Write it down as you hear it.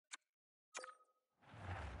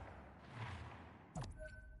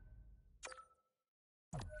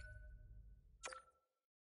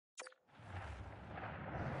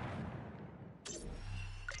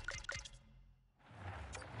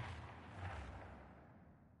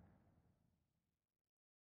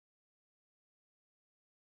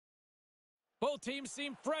Both teams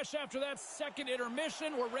seem fresh after that second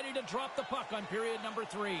intermission. We're ready to drop the puck on period number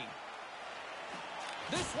 3.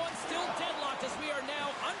 This one's still deadlocked as we are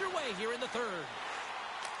now underway here in the third.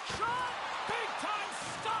 Shot! Big time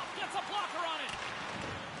stop! Gets a blocker on it!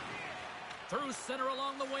 Through center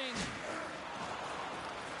along the wing.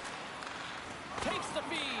 Takes the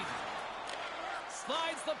feed.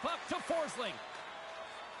 Slides the puck to Forsling.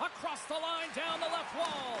 Across the line, down the left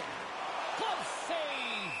wall. Glove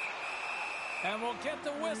save! And we'll get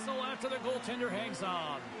the whistle after the goaltender hangs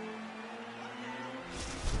on.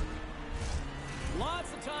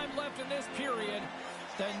 Lots of time left in this period.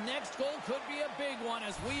 The next goal could be a big one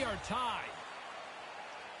as we are tied.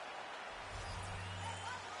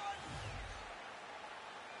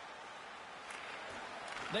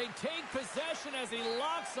 They take possession as he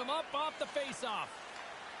locks them up off the faceoff.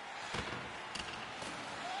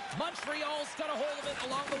 Montreal's got a hold of it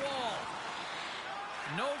along the wall.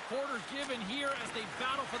 No quarter given here as they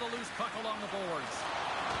battle for the loose puck along the boards.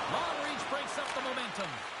 Long reach breaks up the momentum.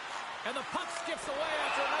 And the puck skips away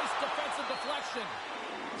after a nice defensive deflection.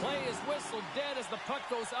 Play is whistled dead as the puck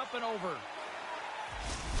goes up and over.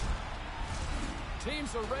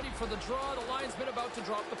 Teams are ready for the draw. The linesman about to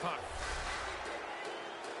drop the puck.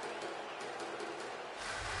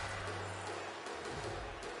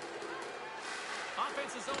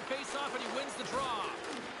 Offense's own face-off, and he wins the draw.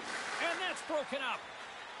 And that's broken up.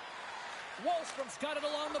 Wallstrom's got it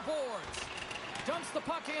along the boards. Dumps the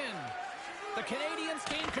puck in. The Canadians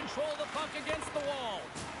gain control of the puck against the wall.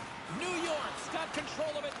 New York's got control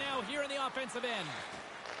of it now here in the offensive end.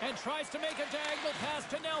 And tries to make a diagonal pass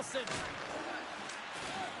to Nelson.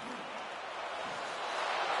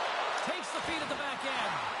 Takes the feed at the back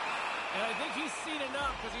end. And I think he's seen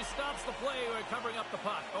enough because he stops the play by covering up the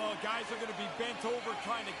puck. Oh, guys are going to be bent over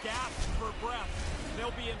trying to gasp for breath.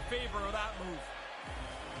 They'll be in favor of that move.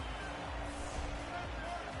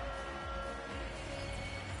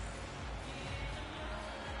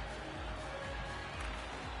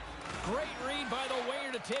 Great read by the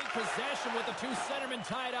winger to take possession with the two centermen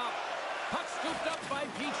tied up. Puck scooped up by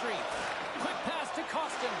Petrie. Quick pass to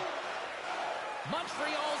Costin.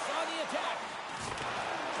 Montreal's on the attack.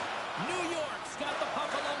 New York's got the puck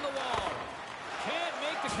along the wall. Can't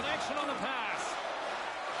make the connection on the pass.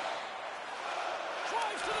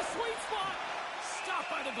 Drives to the sweet spot. Stopped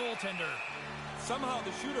by the goaltender. Somehow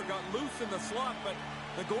the shooter got loose in the slot, but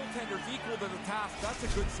the goaltender's equal to the task. That's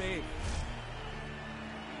a good save.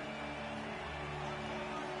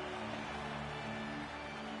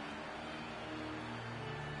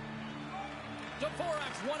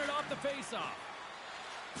 Dvorak's won it off the faceoff.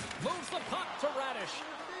 Moves the puck to Radish.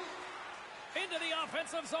 Into the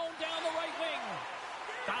offensive zone down the right wing.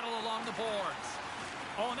 Battle along the boards.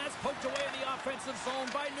 Oh, and that's poked away in the offensive zone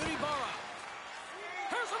by Nudibara.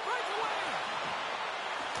 Here's a breakaway.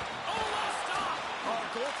 Oh, what a stop. Oh,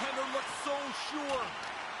 goaltender looked so sure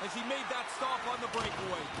as he made that stop on the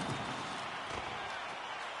breakaway.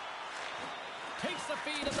 Takes the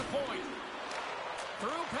feed at the point.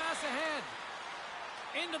 Through pass ahead.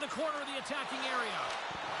 Into the corner of the attacking area.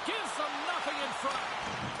 Gives them nothing in front.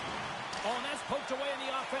 Oh, and that's poked away in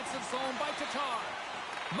the offensive zone by Tatar.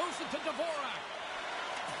 Moves it to Dvorak.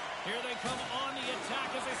 Here they come on the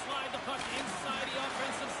attack as they slide the puck inside the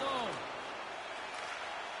offensive zone.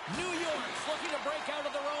 New York's looking to break out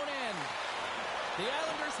of their own end. The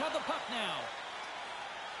Islanders have the puck now.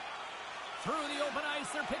 Through the open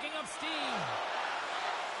ice, they're picking up steam.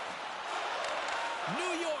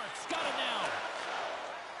 New York's got it now.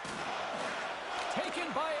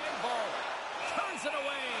 Taken by Engvall. Turns it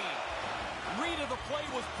away. Read of the play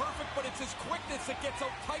was perfect, but it's his quickness that gets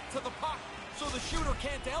out tight to the puck, so the shooter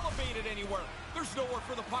can't elevate it anywhere. There's nowhere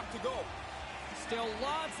for the puck to go. Still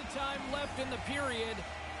lots of time left in the period.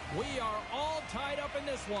 We are all tied up in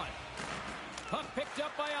this one. Puck picked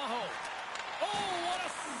up by Aho. Oh, what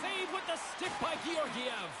a save with the stick by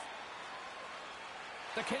Georgiev.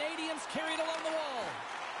 The Canadians carried along the wall.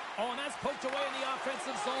 Oh, and that's poked away in the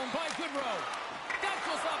offensive zone by Goodrow. That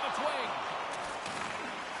goes off a twig.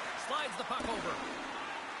 Slides the puck over.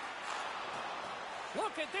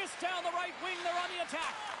 Look at this down the right wing. They're on the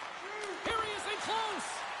attack. Here he is in close.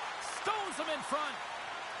 Stones him in front.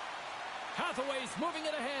 Hathaway's moving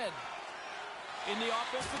it ahead. In the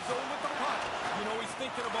offensive zone with the puck. You know he's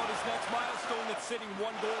thinking about his next milestone that's sitting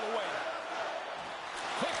one goal away.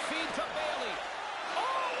 Quick feed to Bailey.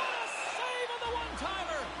 Oh, what a save on the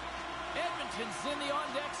one-timer. Edmonton's in the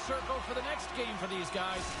on-deck circle for the next game for these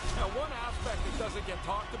guys. Now, one aspect that doesn't get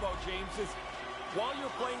talked about, James, is while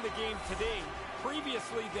you're playing the game today,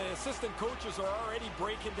 Previously, the assistant coaches are already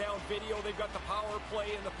breaking down video. They've got the power play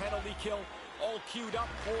and the penalty kill all queued up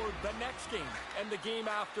for the next game and the game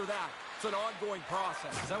after that. It's an ongoing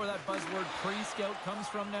process. Is that where that buzzword pre-scout comes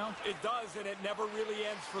from now? It does, and it never really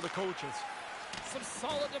ends for the coaches. Some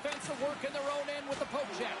solid defensive work in their own end with the poke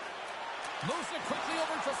check. Moves it quickly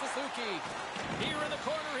over to Suzuki. Here in the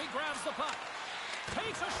corner, he grabs the puck.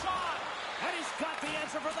 Takes a shot, and he's got the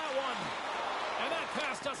answer for that one. And that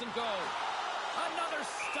pass doesn't go. Another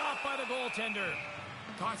stop by the goaltender.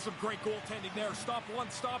 Got some great goaltending there. Stop one,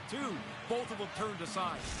 stop two. Both of them turned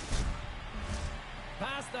aside.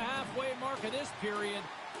 Past the halfway mark of this period,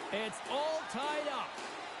 it's all tied up.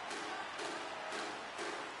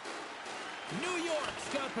 New York's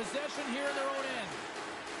got possession here in their own end.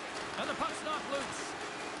 And the puck's knocked loose.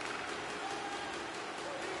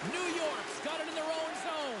 New York's got it in their own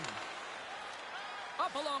zone.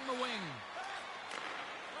 Up along the wing.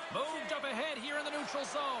 Moved up ahead here in the neutral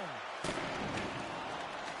zone.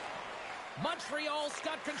 Montreal's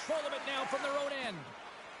got control of it now from their own end.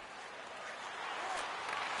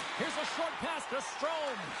 Here's a short pass to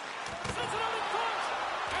Strome. Sends it out in front.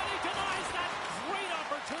 And he denies that great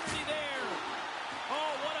opportunity there.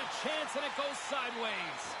 Oh, what a chance, and it goes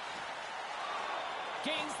sideways.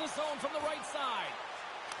 Gains the zone from the right side.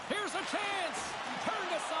 Here's a chance.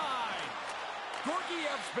 Turned aside.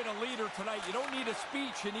 Georgiev's been a leader tonight. You don't need a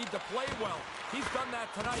speech. You need to play well. He's done that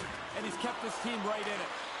tonight, and he's kept his team right in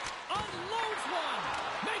it. Unloads one.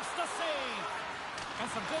 Makes the save. And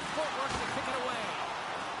some good footwork to kick it away.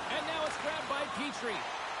 And now it's grabbed by Petrie.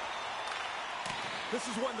 This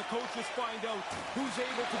is when the coaches find out who's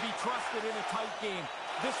able to be trusted in a tight game.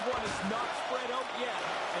 This one is not spread out yet,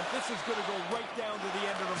 and this is going to go right down to the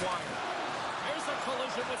end of the wire. Here's a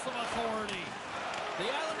collision with some authority. The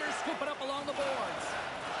Islanders scoop it up along the boards.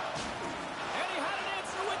 And he had an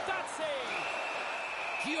answer with that save.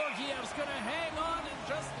 Georgiev's going to hang on and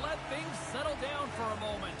just let things settle down for a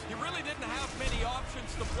moment. He really didn't have many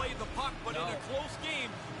options to play the puck, but in a close game,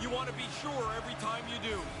 you want to be sure every time you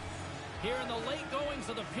do. Here in the late goings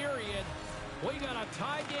of the period, we got a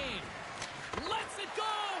tie game. Lets it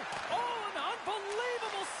go! Oh, an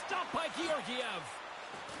unbelievable stop by Georgiev.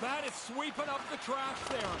 That is sweeping up the trash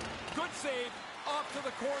there. Good save. Off to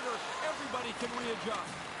the corner. Everybody can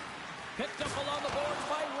readjust. Picked up along the boards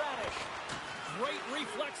by Radish. Great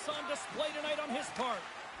reflex on display tonight on his part.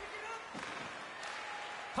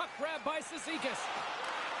 Puck grab by Cizikas.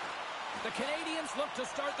 The Canadians look to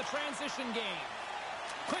start the transition game.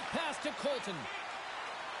 Quick pass to Colton.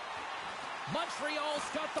 Montreal's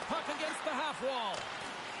got the puck against the half wall.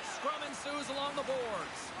 Scrum ensues along the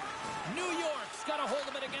boards. New York's got a hold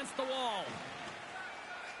of it against the wall.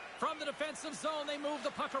 From the defensive zone, they move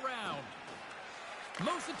the puck around.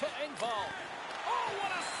 Moves it to Engvall. Oh,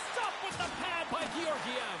 what a stop with the pad by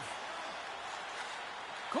Georgiev.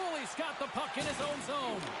 Cooley's got the puck in his own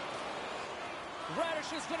zone.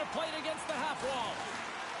 Radish is going to play it against the half wall.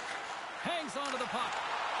 Hangs onto the puck.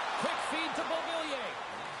 Quick feed to Beauvillier.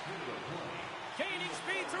 Gaining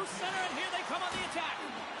speed through center, and here they come on the attack.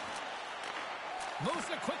 Moves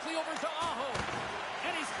it quickly over to Aho.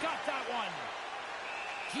 And he's got that one.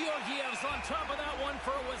 Georgiev's on top of that one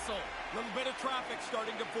for a whistle. A little bit of traffic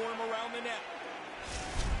starting to form around the net.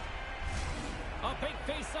 A big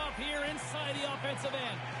face-off here inside the offensive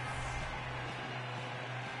end.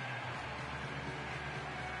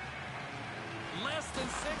 Less than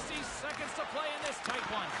 60 seconds to play in this tight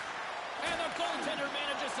one. And the goaltender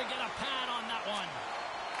manages to get a pad on that one.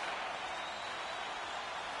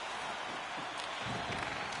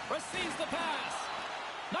 Receives the pass.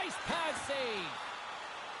 Nice pad save.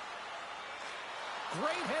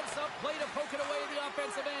 Great heads-up play to poke it away at the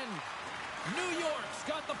offensive end. New York's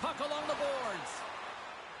got the puck along the boards.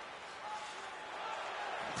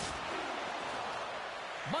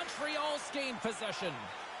 Montreal's gained possession.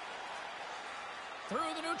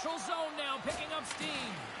 Through the neutral zone now, picking up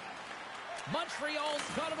steam. Montreal's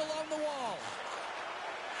got it along the wall.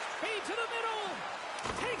 Feed to the middle.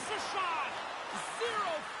 Takes a shot.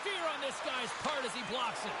 Zero fear on this guy's part as he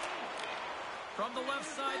blocks it. From the left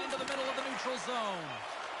side into the middle of the neutral zone.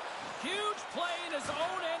 Huge play in his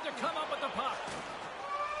own end to come up with the puck.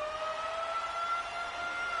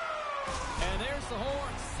 And there's the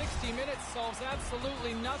horn. 60 minutes solves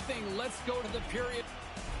absolutely nothing. Let's go to the period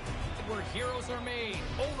where heroes are made.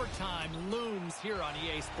 Overtime looms here on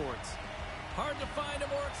EA Sports. Hard to find a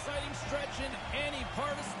more exciting stretch in any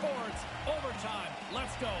part of sports. Overtime.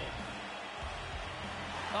 Let's go.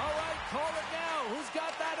 All right, call it now. Who's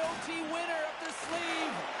got that OT winner up their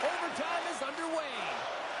sleeve? Overtime is underway.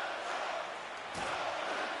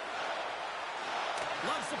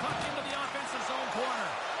 Loves the puck into the offensive zone corner.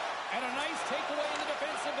 And a nice takeaway in the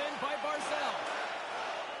defensive end by Barzal.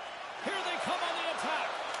 Here they come on the attack.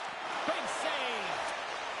 Big save.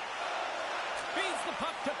 Feeds the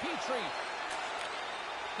puck to Petrie.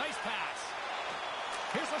 Nice pass.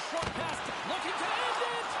 Here's a short pass. Looking to end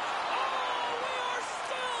it. Oh, we are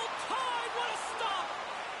still tied. What a stop.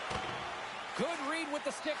 Good read with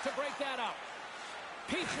the stick to break that up.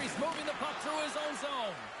 Petrie's moving the puck through his own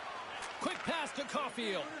zone. Quick pass to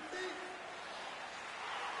Caulfield.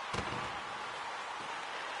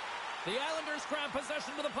 The Islanders grab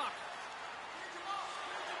possession to the puck.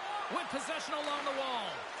 With possession along the wall.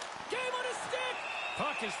 Game on his stick.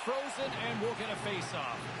 Puck is frozen and we'll get a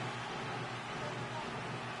face-off.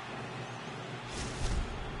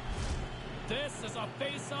 This is a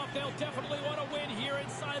face-off they'll definitely want to win here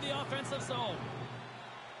inside the offensive zone.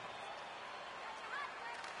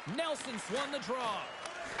 Nelson's won the draw.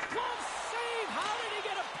 Glove save! How did he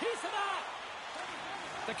get a piece of that?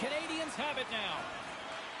 The Canadians have it now.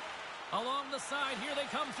 Along the side, here they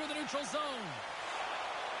come through the neutral zone.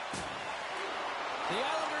 The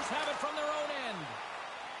Islanders have it from their own end.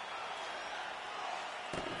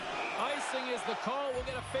 Icing is the call. We'll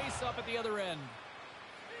get a face-up at the other end.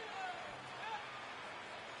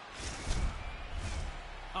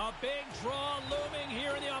 A big draw looming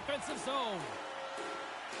here in the offensive zone.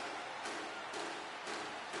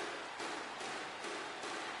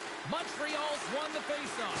 Montreal's won the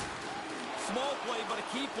face-off. Small play, but a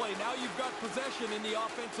key play. Now you've got possession in the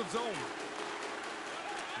offensive zone.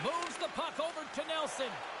 Moves the puck over to Nelson.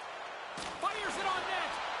 Fires it on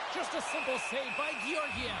net. Just a simple save by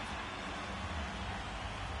Georgiev.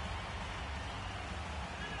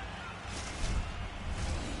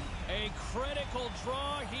 A critical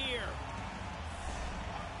draw here.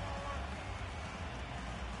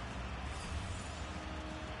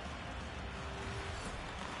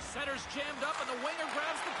 Center's jammed up and the winger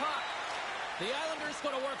grabs the puck. The Islanders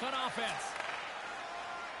going to work on offense.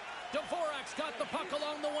 Dvorak's got the puck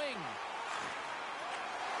along the wing.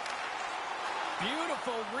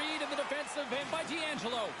 Beautiful read in the defensive end by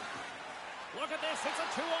D'Angelo. Look at this, it's a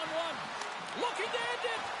 2-on-1. Looking to end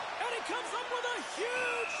it, and he comes up with a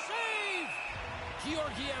huge save.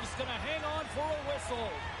 Georgiev's going to hang on for a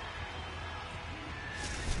whistle.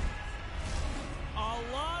 A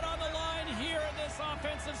lot on the line here in this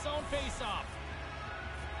offensive zone faceoff.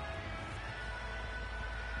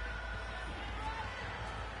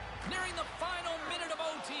 Nearing the final minute of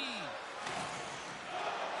OT.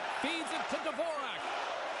 Feeds it to Dvorak.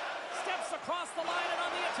 Steps across the line and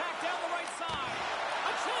on the attack down the right side.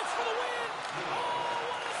 A chance for the win. Oh,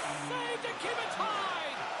 what a save to keep it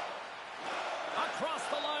tied. Across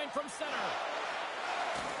the line from center.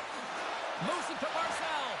 Moves it to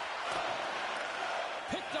Barzal.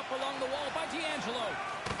 Picked up along the wall by D'Angelo.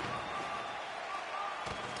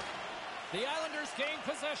 The Islanders gain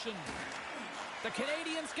possession. The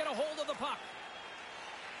Canadians get a hold of the puck.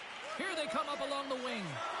 Here they come up along the wing.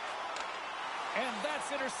 And that's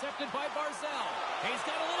intercepted by Barzal. He's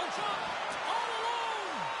got a little jump. All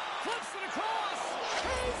alone. Flips it across.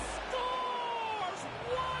 He scores!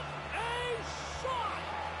 What a shot!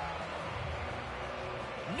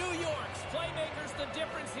 New York's playmakers the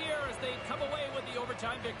difference here as they come away with the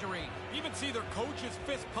overtime victory. Even see their coach's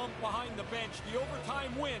fist pump behind the bench. The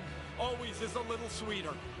overtime win always is a little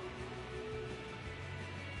sweeter.